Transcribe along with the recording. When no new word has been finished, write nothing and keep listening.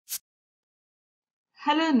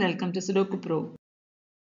Hello and welcome to Sudoku Pro.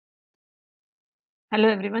 Hello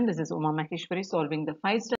everyone, this is Uma Maheshwari solving the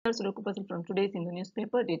 5-star Sudoku puzzle from today's Hindu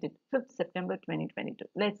newspaper dated 5th September 2022.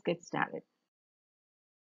 Let's get started.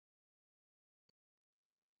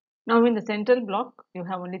 Now in the central block, you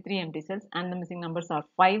have only 3 empty cells and the missing numbers are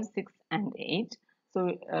 5, 6 and 8.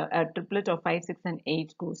 So a triplet of 5, 6 and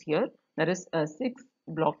 8 goes here. There is a 6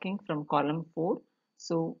 blocking from column 4.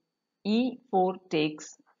 So E4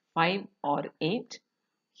 takes 5 or 8.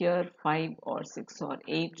 Here 5 or 6 or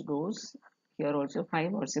 8 goes. Here also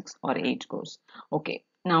 5 or 6 or 8 goes. Okay,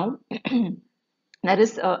 now there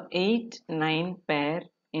is a 8, 9 pair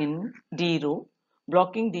in D row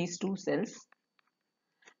blocking these two cells,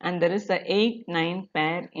 and there is a 8, 9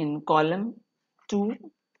 pair in column 2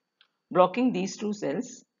 blocking these two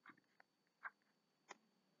cells.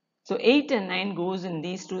 So 8 and 9 goes in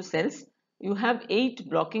these two cells. You have 8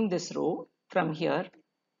 blocking this row from here.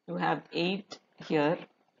 You have 8 here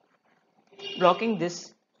blocking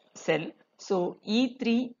this cell. So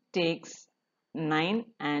E3 takes 9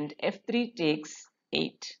 and F3 takes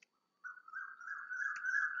 8.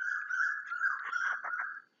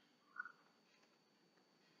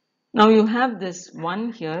 Now you have this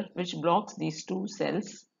 1 here which blocks these two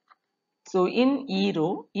cells. So in E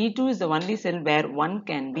row, E2 is the only cell where 1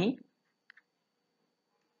 can be.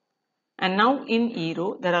 And now in E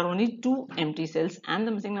row, there are only 2 empty cells and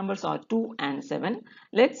the missing numbers are 2 and 7.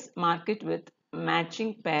 Let's mark it with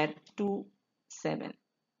matching pair 2, 7.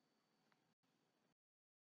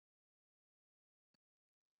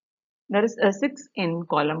 There is a 6 in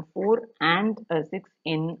column 4 and a 6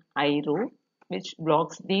 in I row which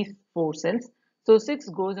blocks these 4 cells. So 6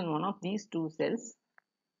 goes in one of these 2 cells.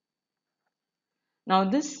 Now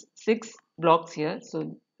this 6 blocks here.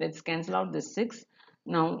 So let's cancel out this 6.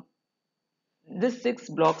 Now this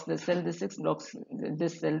 6 blocks this cell, this 6 blocks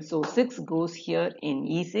this cell. So 6 goes here in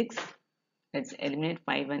E6. Let's eliminate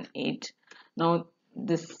 5 and 8. Now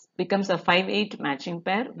this becomes a 5, 8 matching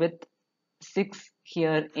pair with 6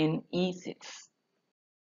 here in E6.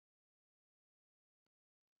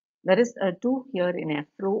 There is a 2 here in F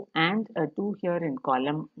row and a 2 here in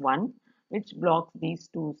column 1 which blocks these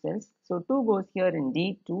two cells. So 2 goes here in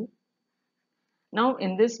D2. Now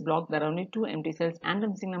in this block there are only 2 empty cells and the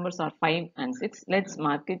missing numbers are 5 and 6. Let's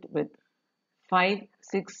mark it with 5,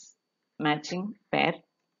 6 matching pair.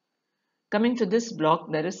 Coming to this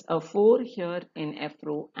block, there is a 4 here in F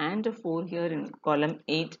row and a 4 here in column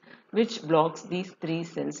 8 which blocks these 3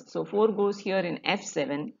 cells. So 4 goes here in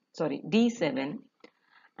D7,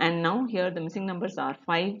 and now here the missing numbers are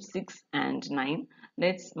 5, 6 and 9.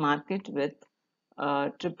 Let's mark it with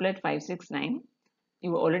triplet 5, 6, 9.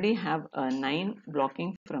 You already have a 9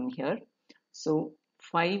 blocking from here. So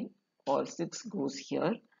 5 or 6 goes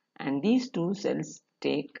here and these two cells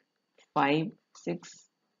take 5, 6,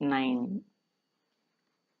 9.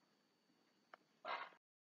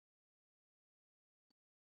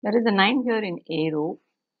 There is a 9 here in A row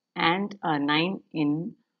and a 9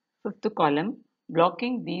 in fifth column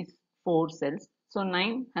blocking these 4 cells. So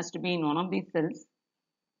 9 has to be in one of these cells.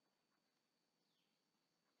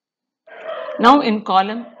 Now in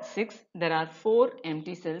column 6 there are 4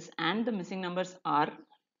 empty cells and the missing numbers are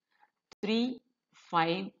 3,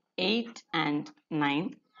 5, 8 and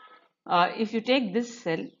 9. If you take this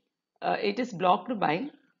cell, it is blocked by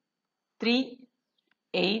 3,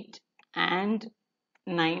 8 and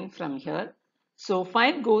 9 from here. So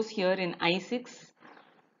 5 goes here in I6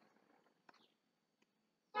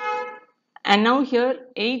 and now here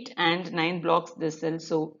 8 and 9 blocks this cell.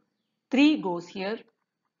 So 3 goes here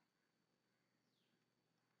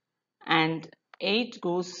and 8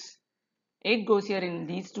 goes here in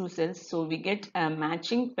these two cells. So we get a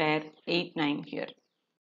matching pair 8, 9 here.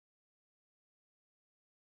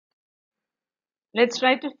 Let's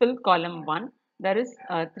try to fill column 1. There is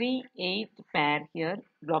a 3, 8 pair here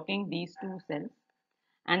blocking these two cells.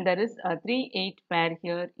 And there is a 3, 8 pair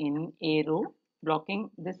here in A row blocking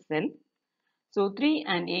this cell. So 3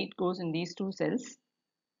 and 8 goes in these two cells.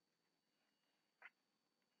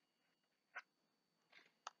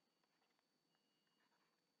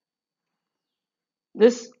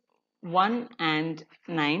 This 1 and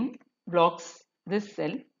 9 blocks this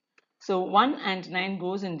cell. So 1 and 9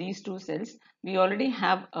 goes in these two cells. We already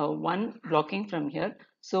have a 1 blocking from here.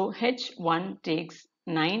 So H1 takes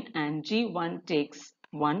 9 and G1 takes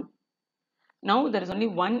 1. Now there is only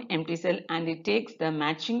one empty cell and it takes the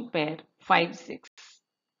matching pair 5, 6.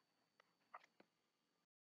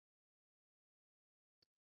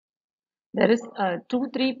 There is a 2,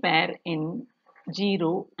 3 pair in G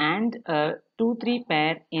row and a 2, 3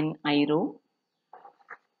 pair in I row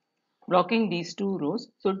blocking these two rows.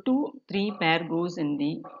 So 2, 3 pair goes in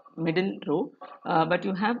the middle row, but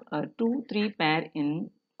you have a 2, 3 pair in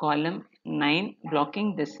column 9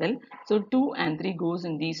 blocking this cell. So 2 and 3 goes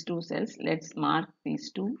in these two cells. Let's mark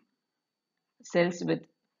these two cells with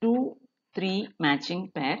 2, 3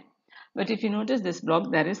 matching pair. But if you notice this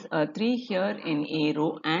block, there is a 3 here in A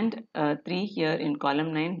row and a 3 here in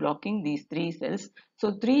column 9 blocking these 3 cells.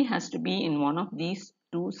 So 3 has to be in one of these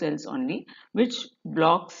two cells only, which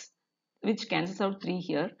cancels out 3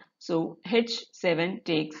 here. So H7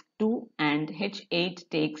 takes 2 and H8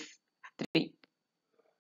 takes 3.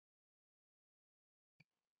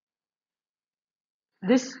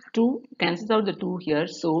 This 2 cancels out the 2 here.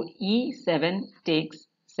 So E7 takes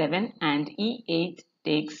 7 and E8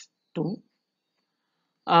 takes 2.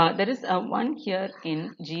 There is a 1 here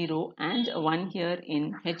in G row and a 1 here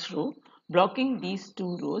in H row blocking these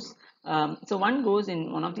two rows. So 1 goes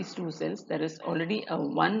in one of these two cells. There is already a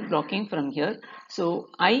 1 blocking from here. So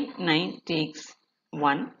I9 takes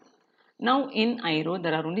 1. Now in I row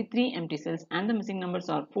there are only 3 empty cells and the missing numbers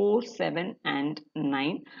are 4, 7 and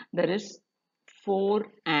 9. There is 4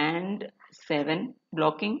 and 7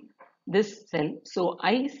 blocking this cell. So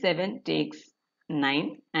I7 takes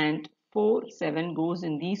 9 and 4, 7 goes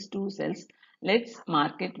in these two cells. Let's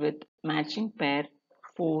mark it with matching pair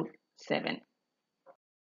 4, 7.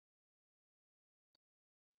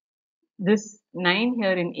 This 9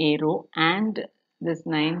 here in A row and this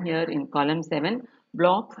 9 here in column 7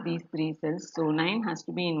 blocks these three cells. So 9 has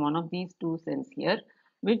to be in one of these two cells here,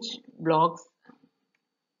 which blocks,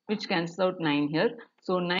 which cancels out 9 here.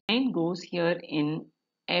 So 9 goes here in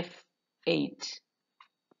F8.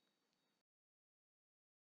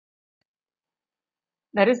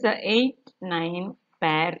 There is a 8, 9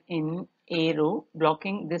 pair in A row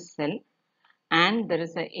blocking this cell, and there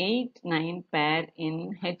is a 8, 9 pair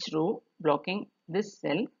in H row blocking this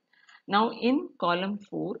cell. Now in column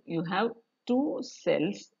 4 you have two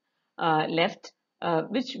cells left,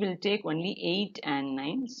 which will take only 8 and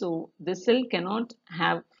 9. So this cell cannot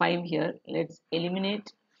have 5 here. Let's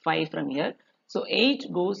eliminate 5 from here. So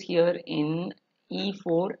 8 goes here in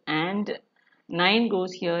E4 and 9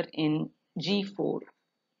 goes here in G4.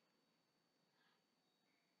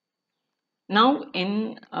 Now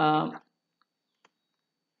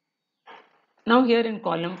now here in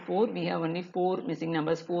column 4 we have only 4 missing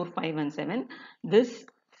numbers, 4, 5 and 7. This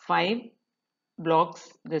 5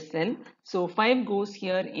 blocks the cell. So 5 goes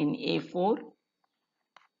here in A4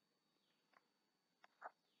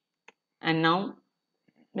 and now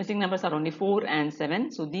missing numbers are only 4 and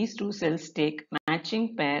 7. So these two cells take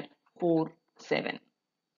matching pair 4, 7.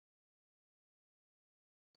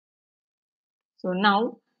 So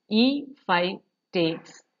now E5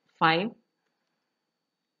 takes 5,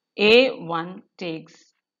 A1 takes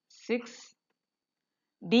 6,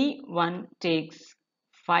 D1 takes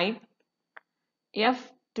 5,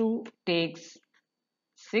 F2 takes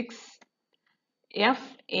 6,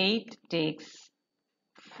 F8 takes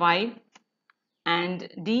 5 and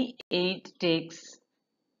D8 takes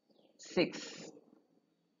 6.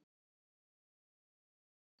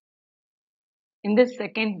 In this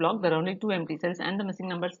second block, there are only two empty cells and the missing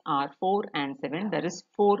numbers are 4 and 7. There is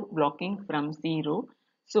 4 blocking from 0.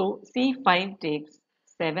 So C5 takes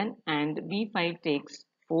 7 and B5 takes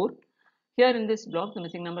 4. Here in this block, the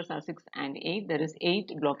missing numbers are 6 and 8. There is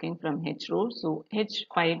 8 blocking from H row. So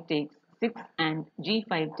H5 takes 6 and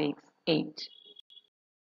G5 takes 8.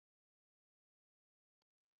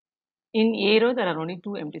 In A row, there are only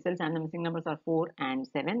two empty cells and the missing numbers are 4 and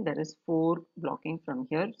 7. There is 4 blocking from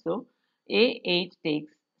here. So A8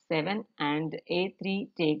 takes 7 and A3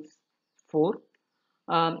 takes 4.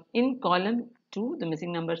 In column 2, the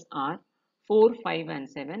missing numbers are 4, 5 and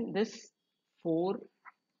 7. This 4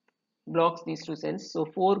 blocks these two cells. So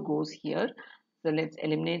 4 goes here. So let's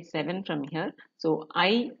eliminate 7 from here. So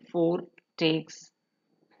I4 takes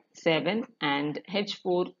 7 and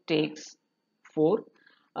H4 takes 4.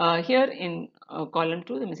 Here in column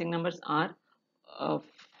 2 the missing numbers are uh,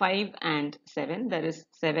 5 and 7. There is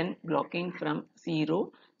 7 blocking from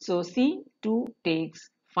 0. So C2 takes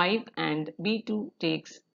 5 and B2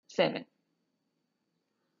 takes 7.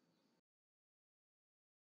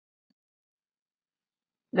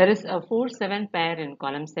 There is a 4, 7 pair in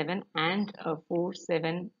column 7 and a 4,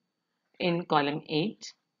 7 in column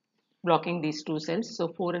 8 blocking these two cells. So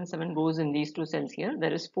 4 and 7 goes in these two cells here.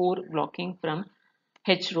 There is 4 blocking from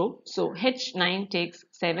H row. So H9 takes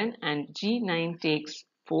 7 and G9 takes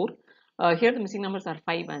 4. Here the missing numbers are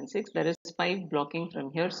 5 and 6. There is 5 blocking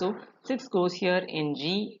from here. So 6 goes here in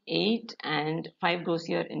G8 and 5 goes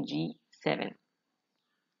here in G7.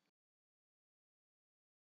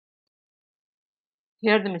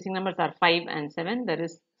 Here the missing numbers are 5 and 7. There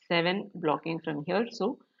is 7 blocking from here.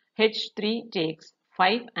 So H3 takes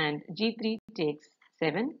 5 and G3 takes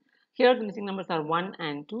 7. Here the missing numbers are 1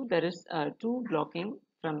 and 2. There is 2 blocking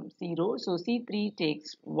from 0. So C3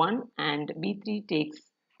 takes 1 and B3 takes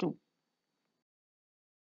 2.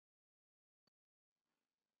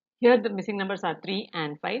 Here the missing numbers are 3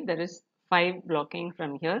 and 5. There is 5 blocking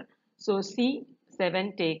from here. So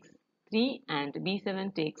C7 takes 3 and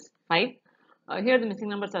B7 takes 5. Here the missing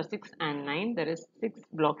numbers are 6 and 9. There is 6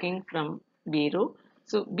 blocking from B row.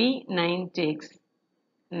 So B9 takes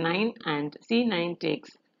 9 and C9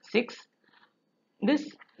 takes 6. This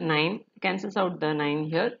 9 cancels out the 9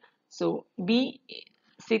 here. So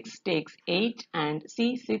B6 takes 8 and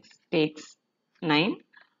C6 takes 9.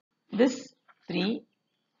 This 3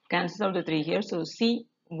 cancels out the 3 here. So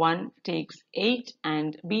C1 takes 8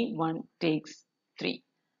 and B1 takes 3.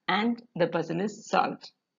 And the puzzle is solved.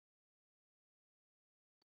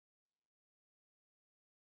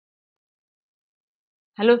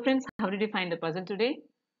 Hello friends, how did you find the puzzle today?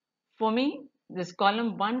 For me, this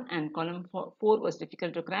column 1 and column 4 was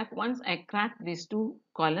difficult to crack. Once I cracked these two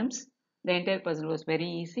columns, the entire puzzle was very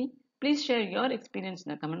easy. Please share your experience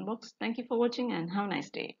in the comment box. Thank you for watching and have a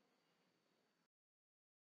nice day.